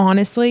 And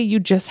honestly, you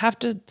just have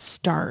to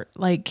start.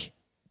 Like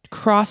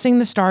crossing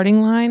the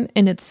starting line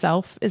in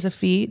itself is a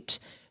feat.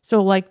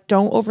 So like,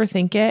 don't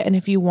overthink it. And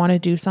if you want to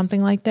do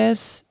something like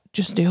this,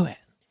 just do it.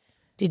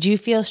 Did you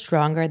feel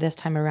stronger this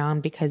time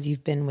around because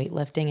you've been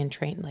weightlifting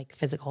and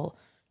physical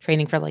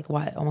training for like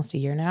what, almost a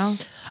year now?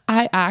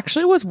 I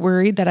actually was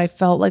worried that I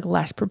felt like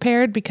less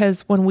prepared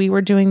because when we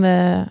were doing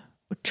the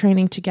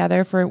training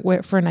together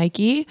for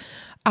Nike,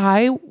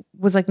 I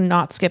was like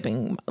not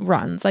skipping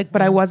runs,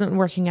 but I wasn't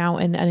working out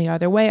in any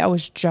other way. I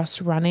was just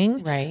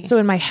running. Right. So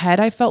in my head,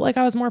 I felt like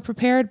I was more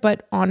prepared.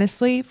 But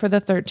honestly, for the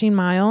 13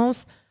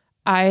 miles,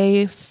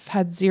 I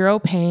had zero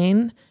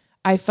pain.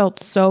 I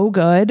felt so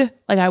good.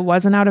 Like I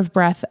wasn't out of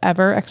breath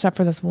ever, except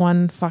for this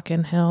one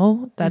fucking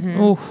hill that,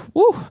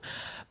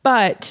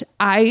 But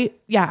I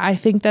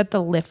think that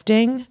the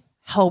lifting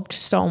helped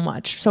so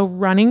much. So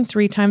running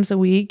 3 times a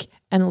week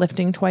and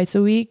lifting twice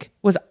a week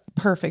was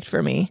perfect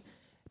for me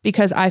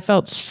because I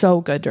felt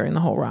so good during the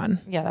whole run.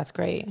 Yeah, that's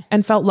great.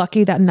 And felt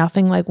lucky that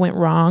nothing like went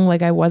wrong.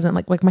 Like I wasn't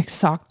like my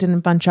sock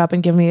didn't bunch up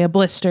and give me a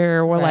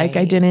blister or like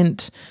I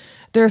didn't,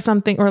 there's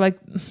something, or like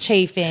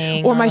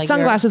chafing, or my like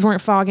sunglasses weren't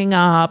fogging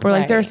up, or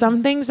like there are Right.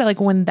 some things that like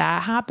when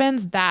that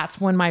happens,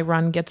 that's when my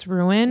run gets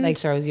ruined. like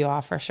throws you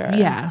off for sure.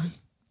 Yeah.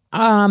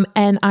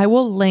 And I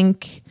will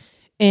link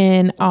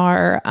in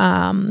our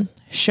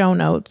show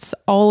notes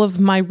all of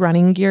my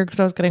running gear because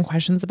I was getting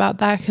questions about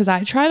that because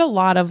I tried a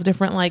lot of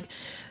different like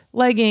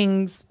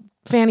leggings,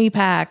 fanny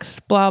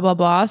packs, blah, blah,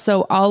 blah.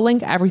 So I'll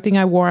link everything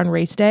I wore on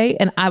race day.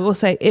 And I will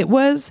say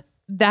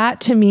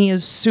that to me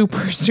is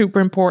super,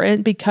 super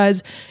important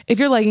because if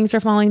your leggings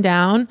are falling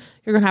down,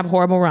 you're going to have a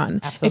horrible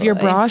run. Absolutely. If your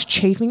bra is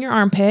chafing your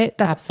armpit,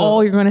 that's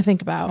all you're going to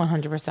think about.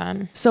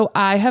 100%. So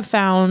I have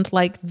found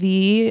like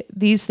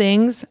these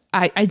things,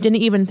 I didn't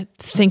even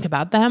think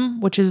about them,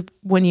 which is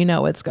when you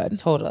know it's good.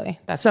 Totally.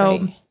 That's So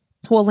great.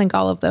 we'll link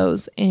all of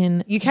those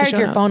in. You the carried show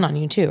your notes. phone on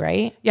you too,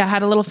 right? Yeah, I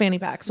had a little fanny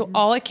pack. So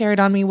all I carried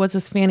on me was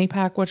this fanny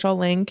pack, which I'll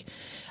link.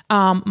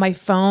 My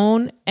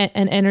phone and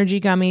energy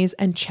gummies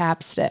and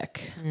chapstick.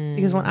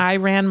 Because when I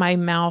ran, my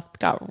mouth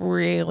got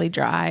really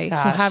dry. So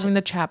Gosh. having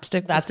the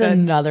chapstick That's was good.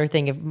 another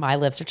thing. If my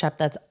lips are chapped,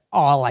 that's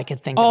all I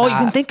could think about. All you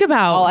can think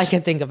about. All I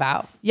could think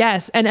about.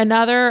 Yes. And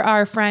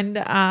our friend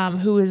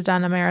who has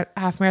done a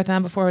half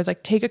marathon before was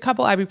like, take a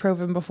couple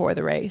ibuprofen before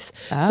the race.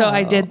 So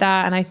I did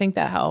that and I think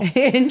that helped.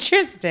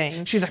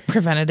 Interesting. She's like,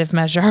 preventative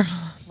measure.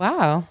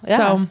 Wow. Yeah.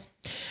 So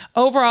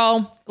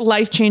overall,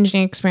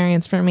 life-changing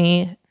experience for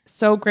me.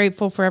 So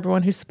grateful for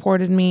everyone who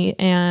supported me.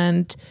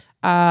 And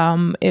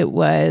it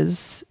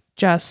was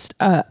just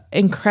an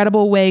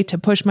incredible way to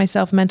push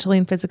myself mentally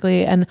and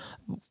physically and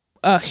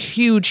a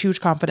huge, huge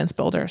confidence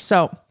builder.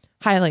 So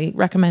highly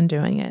recommend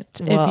doing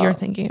it if you're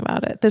thinking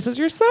about it. This is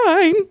your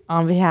sign.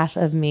 On behalf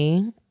of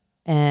me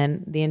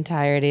and the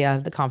entirety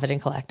of the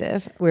Confident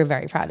Collective, we're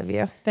very proud of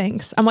you.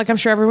 Thanks. I'm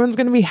sure everyone's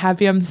going to be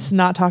happy I'm just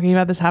not talking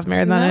about this half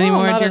marathon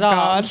anymore. not Dear at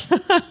all.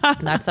 God.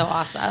 That's so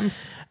awesome.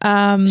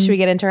 Should we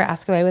get into our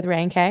Ask Away with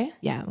Raeann K?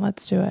 Yeah,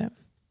 let's do it.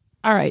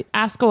 All right.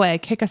 Ask away.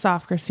 Kick us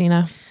off,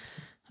 Christina.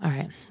 All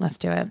right, let's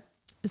do it.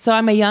 So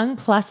I'm a young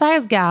plus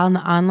size gal in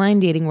the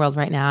online dating world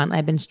right now, and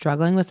I've been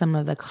struggling with some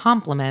of the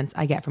compliments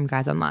I get from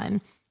guys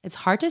online. It's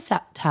hard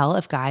to tell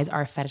if guys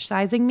are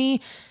fetishizing me,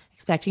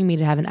 expecting me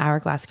to have an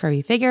hourglass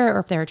curvy figure, or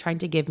if they're trying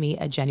to give me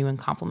a genuine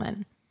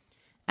compliment.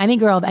 Any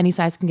girl of any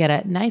size can get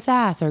a nice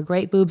ass or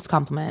great boobs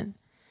compliment.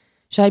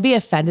 Should I be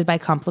offended by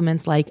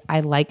compliments like,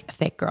 I like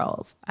thick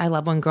girls, I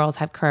love when girls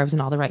have curves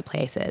in all the right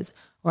places,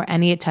 or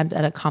any attempt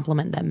at a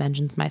compliment that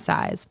mentions my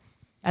size?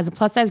 As a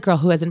plus size girl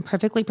who isn't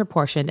perfectly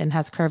proportioned and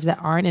has curves that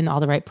aren't in all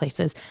the right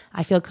places,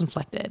 I feel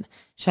conflicted.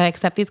 Should I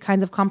accept these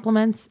kinds of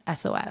compliments?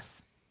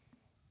 SOS.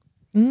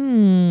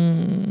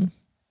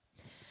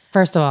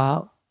 First of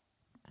all,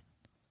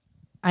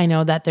 I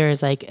know that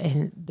there's like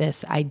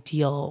this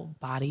ideal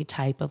body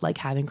type of like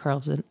having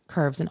curves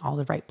in all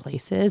the right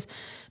places,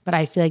 but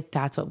I feel like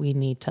that's what we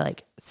need to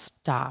like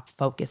stop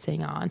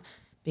focusing on,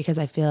 because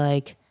I feel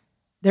like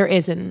there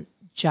isn't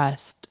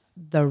just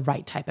the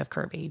right type of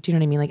curvy. Do you know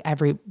what I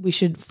mean? Like we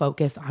should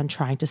focus on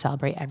trying to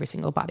celebrate every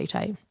single body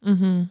type.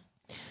 Mm-hmm.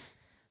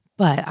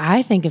 But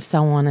I think if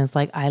someone is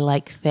like, I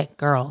like thick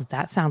girls,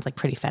 that sounds like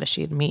pretty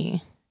fetishy to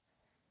me.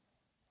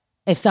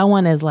 If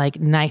someone is like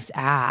nice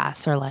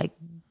ass or like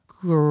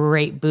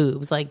great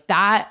boobs, like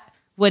that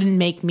wouldn't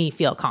make me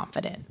feel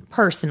confident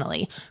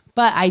personally.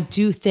 But I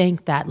do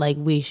think that like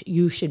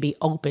you should be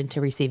open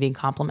to receiving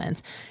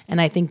compliments.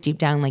 And I think deep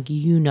down, like,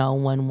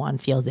 when one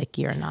feels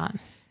icky or not.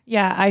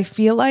 Yeah, I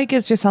feel like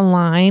it's just a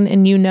line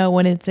and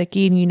when it's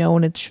icky and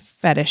when it's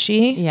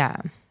fetishy. Yeah.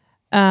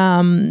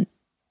 And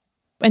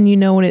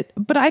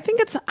but I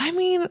think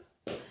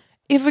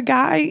if a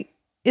guy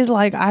is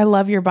like, I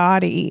love your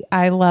body.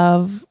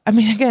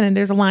 Again, and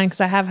there's a line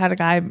because I have had a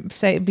guy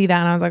be that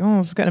and I was like, oh,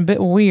 it's getting a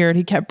bit weird.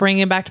 He kept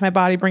bringing it back to my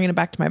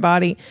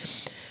body.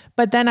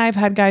 But then I've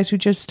had guys who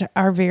just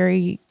are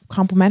very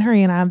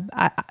complimentary and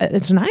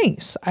it's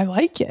nice. I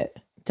like it.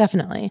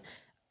 Definitely.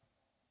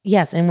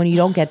 Yes. And when you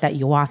don't get that,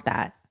 you want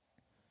that.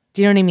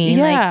 Do you know what I mean?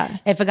 Yeah.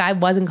 Like if a guy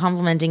wasn't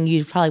complimenting,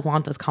 you'd probably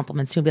want those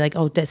compliments too. Be like,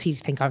 oh, does he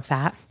think I'm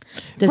fat?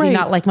 Does he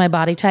not like my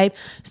body type?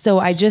 So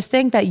I just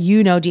think that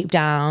deep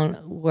down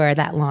where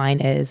that line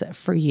is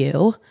for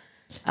you.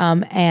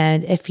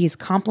 And if he's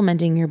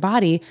complimenting your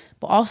body,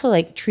 but also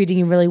like treating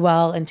you really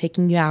well and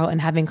taking you out and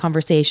having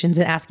conversations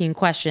and asking you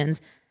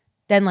questions,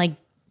 then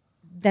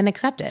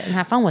accept it and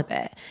have fun with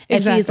it.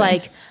 If he's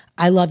like,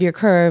 I love your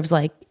curves,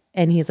 like,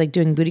 and he's like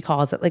doing booty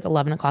calls at like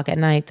 11 o'clock at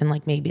night, then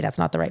like maybe that's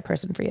not the right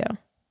person for you.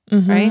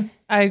 Mm-hmm. Right?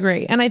 I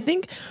agree. And I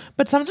think,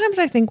 but sometimes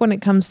I think when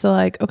it comes to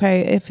like,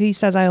 okay, if he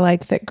says I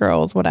like thick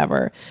girls,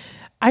 whatever,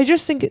 I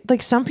just think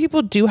like some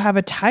people do have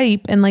a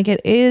type and like it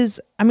is,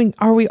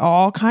 are we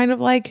all kind of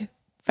like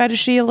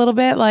fetishy a little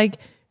bit. Like,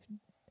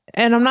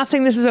 and I'm not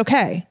saying this is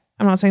okay.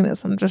 I'm not saying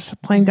this. I'm just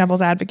playing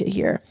devil's advocate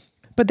here.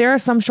 But there are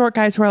some short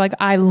guys who are like,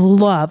 I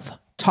love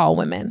tall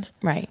women.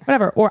 Right.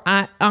 Whatever. Or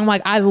I'm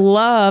like, I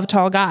love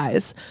tall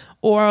guys.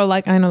 Or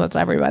like, I know that's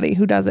everybody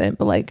who doesn't,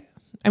 but like,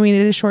 I mean,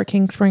 it is short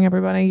king spring,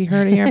 everybody. You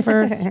heard it here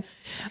first.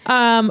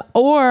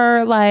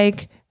 Or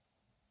like,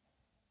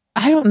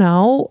 I don't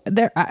know.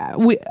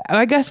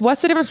 I guess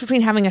what's the difference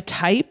between having a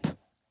type?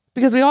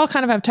 Because we all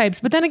kind of have types.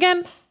 But then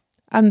again,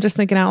 I'm just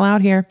thinking out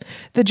loud here.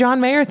 The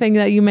John Mayer thing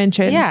that you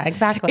mentioned. Yeah,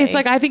 exactly. It's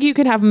like, I think you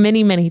can have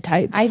many, many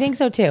types. I think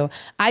so too.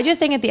 I just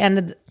think at the end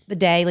of the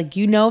day, like,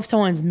 you know, if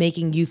someone's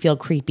making you feel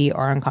creepy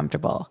or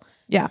uncomfortable.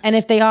 Yeah. And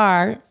if they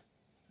are,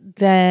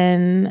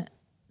 then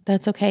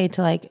that's okay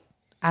to like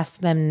ask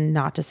them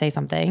not to say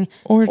something.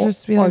 Or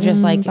just be like, or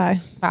just like,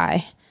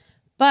 bye.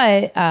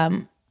 But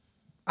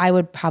I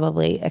would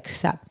probably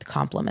accept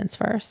compliments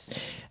first.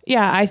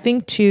 Yeah, I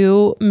think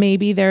too,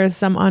 maybe there's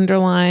some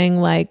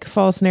underlying like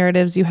false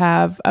narratives you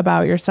have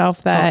about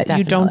yourself that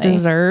you don't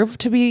deserve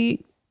to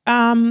be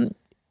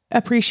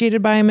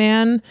appreciated by a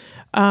man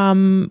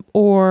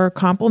or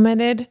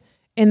complimented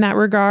in that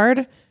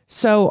regard.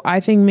 So I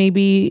think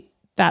maybe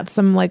that's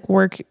some like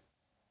work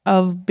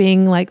of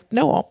being like,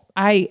 no,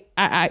 I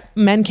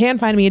men can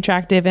find me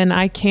attractive and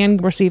I can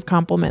receive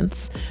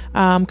compliments.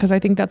 Cause I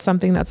think that's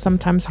something that's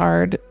sometimes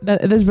hard.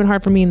 That has been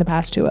hard for me in the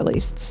past too, at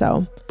least.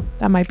 So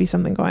that might be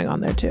something going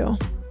on there too.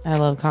 I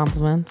love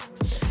compliments.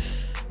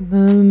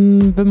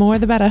 But more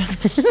the better.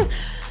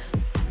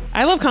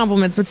 I love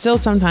compliments, but still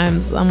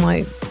sometimes I'm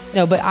like,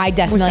 no, but I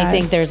definitely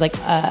think there's like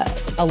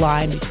a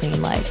line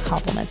between like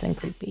compliments and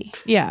creepy.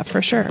 Yeah,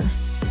 for sure.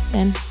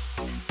 And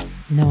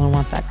no one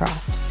wants that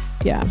crossed.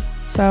 Yeah.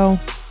 So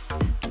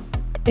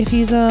if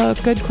he's a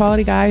good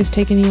quality guy who's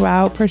taking you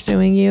out,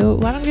 pursuing you,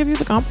 let him give you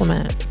the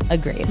compliment.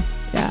 Agreed.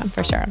 Yeah,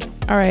 for sure.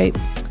 All right.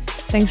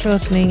 Thanks for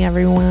listening,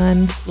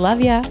 everyone.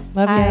 Love ya.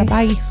 Love ya.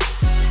 Bye.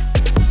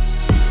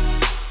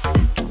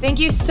 Thank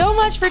you so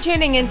much for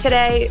tuning in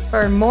today.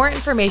 For more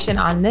information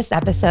on this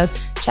episode,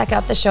 check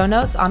out the show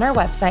notes on our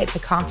website,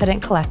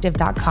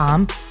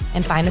 theconfidentcollective.com,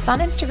 and find us on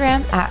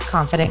Instagram at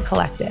Confident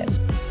Collective.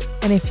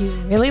 And if you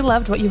really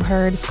loved what you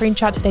heard,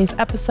 screenshot today's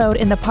episode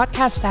in the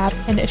podcast app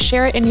and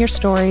share it in your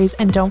stories.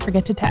 And don't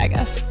forget to tag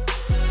us.